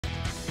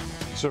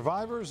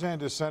Survivors and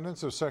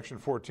descendants of Section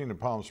 14 in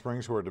Palm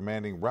Springs who are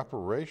demanding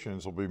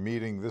reparations will be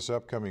meeting this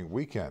upcoming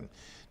weekend.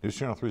 News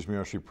Channel 3's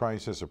Miyoshi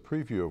Price has a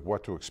preview of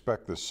what to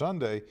expect this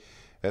Sunday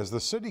as the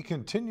city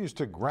continues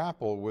to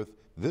grapple with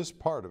this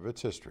part of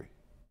its history.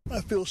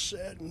 I feel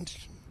saddened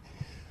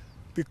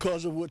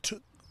because of what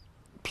took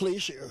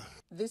place here.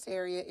 This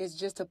area is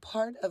just a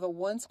part of a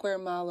 1 square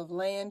mile of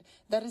land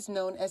that is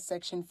known as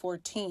Section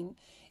 14.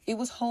 It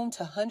was home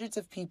to hundreds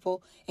of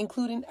people,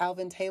 including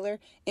Alvin Taylor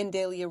and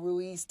Delia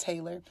Ruiz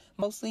Taylor,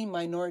 mostly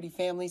minority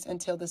families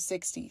until the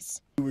 60s.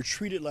 We were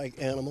treated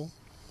like animals,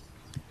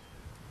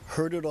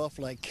 herded off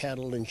like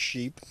cattle and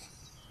sheep,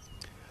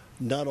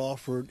 not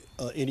offered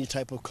any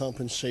type of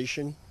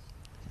compensation,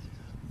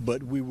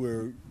 but we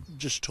were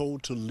just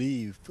told to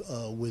leave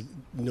with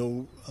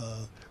no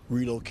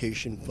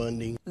relocation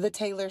funding. The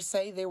Taylors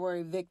say they were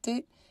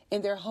evicted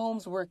and their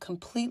homes were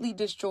completely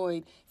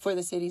destroyed for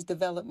the city's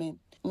development.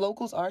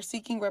 Locals are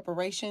seeking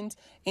reparations,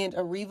 and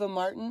Ariva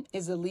Martin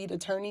is the lead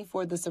attorney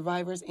for the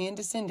survivors and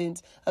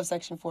descendants of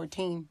Section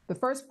 14. The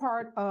first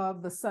part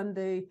of the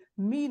Sunday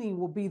meeting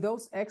will be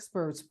those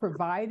experts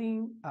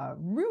providing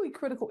really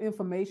critical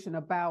information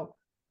about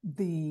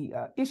the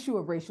issue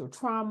of racial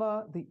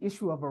trauma, the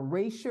issue of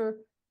erasure,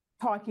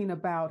 talking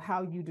about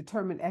how you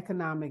determine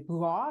economic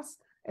loss,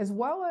 as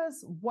well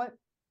as what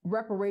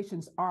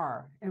reparations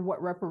are and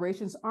what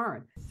reparations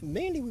aren't.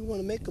 Mainly, we want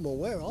to make them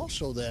aware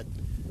also that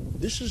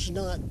this is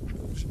not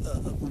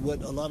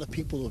what a lot of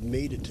people have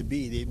made it to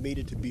be. They've made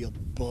it to be a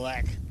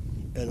black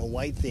and a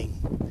white thing.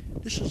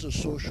 This is a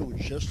social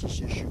justice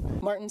issue.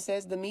 Martin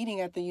says the meeting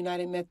at the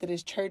United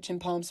Methodist Church in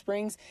Palm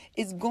Springs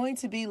is going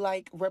to be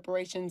like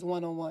Reparations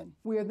 101.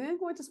 We are then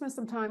going to spend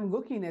some time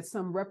looking at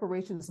some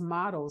reparations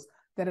models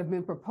that have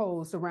been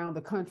proposed around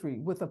the country,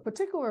 with a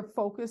particular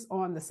focus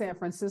on the San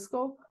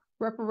Francisco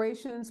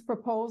reparations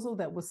proposal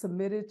that was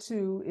submitted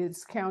to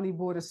its county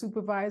board of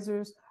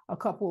supervisors a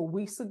couple of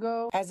weeks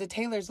ago. As the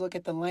Taylors look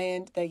at the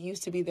land that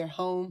used to be their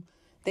home,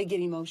 they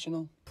get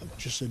emotional.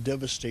 Just a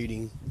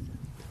devastating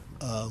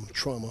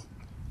trauma.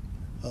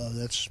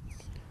 That's,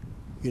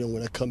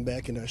 when I come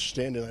back and I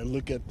stand and I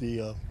look at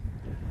the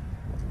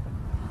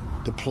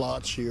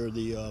plots here,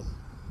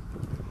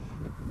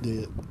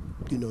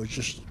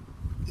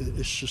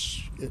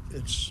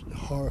 it's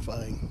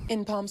horrifying.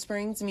 In Palm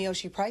Springs,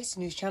 Miyoshi Price,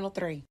 News Channel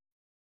 3.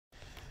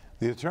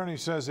 The attorney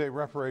says a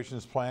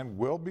reparations plan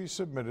will be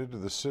submitted to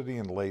the city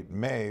in late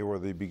May or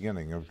the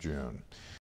beginning of June.